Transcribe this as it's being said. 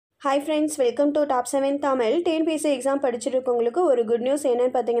Hi friends, welcome to Top 7 Tamil. TNPSC exam படிச்சிருக்கவங்களுக்கு ஒரு good news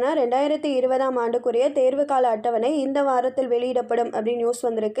என்னன்னு பார்த்தீங்கன்னா 2020ஆம் ஆண்டுக்குரிய தேர்வு கால அட்டவணை இந்த வாரத்தில் வெளியிடப்படும் அப்படின்னு நியூஸ்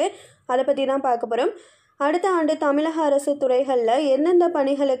வந்திருக்கு. அதை பற்றி தான் பார்க்க போகிறோம். அடுத்த ஆண்டு தமிழக அரசு துறைகளில் எந்தெந்த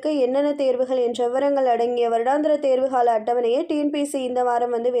பணிகளுக்கு என்னென்ன தேர்வுகள் என்ற விவரங்கள் அடங்கிய வருடாந்திர தேர்வு கால அட்டவணையை டிஎன்பிஎஸ்சி இந்த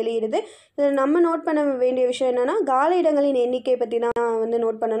வாரம் வெளியிடுது. இதில் நம்ம நோட் பண்ண வேண்டிய விஷயம் என்னென்னா காலி இடங்களின் எண்ணிக்கை பற்றி தான்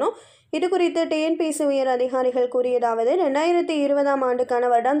நோட் பண்ணணும். இது குறித்து டிஎன்பிஎஸ்சி உயர் அதிகாரிகள் கூறியதாவது 2020ஆம் ஆண்டுக்கான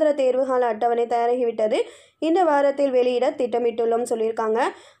வருடாந்திர தேர்வு கால அட்டவணை தயாராகிவிட்டது. இந்த வாரத்தில் வெளியிட திட்டமிட்டுள்ளோம் சொல்லியிருக்காங்க.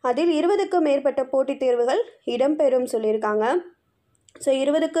 அதில் 20க்கும் மேற்பட்ட போட்டித் தேர்வுகள் இடம்பெறும் சொல்லியிருக்காங்க. ஸோ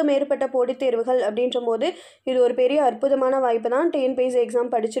 20க்கும் மேற்பட்ட போட்டித் தேர்வுகள் அப்படின்ற போது இது ஒரு பெரிய அற்புதமான வாய்ப்பு தான் டிஎன்பிஎஸ்சி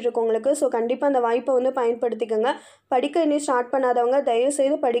எக்ஸாம் படிச்சுட்ருக்கவங்களுக்கு. ஸோ கண்டிப்பாக அந்த வாய்ப்பை பயன்படுத்திக்கோங்க. படிக்க இன்னும் ஸ்டார்ட் பண்ணாதவங்க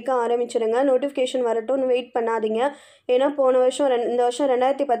தயவுசெய்து படிக்க ஆரம்பிச்சிடுங்க. நோட்டிஃபிகேஷன் வரட்டும்னு வெயிட் பண்ணாதீங்க. ஏன்னா போன வருஷம் இந்த வருஷம்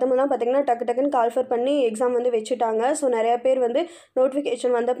 2019 பார்த்திங்கன்னா டக்குன்னு கால்ஃபர் பண்ணி எக்ஸாம் வச்சுட்டாங்க. ஸோ நிறையா பேர்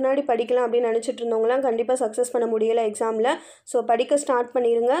நோட்டிஃபிகேஷன் வந்த பின்னாடி படிக்கலாம் அப்படின்னு நினச்சிட்டு இருந்தவங்களாம் கண்டிப்பாக சக்ஸஸ் பண்ண முடியலை எக்ஸாமில். ஸோ படிக்க ஸ்டார்ட்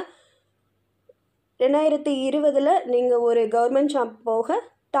பண்ணிடுங்க. 2020 நீங்கள் ஒரு கவர்மெண்ட் ஜாப் போக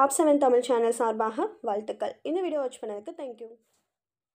டாப் 7 தமிழ் சேனல் சார்பாக வாழ்த்துக்கள். இந்த வீடியோ வாட்ச் பண்ணதுக்கு தேங்க்யூ.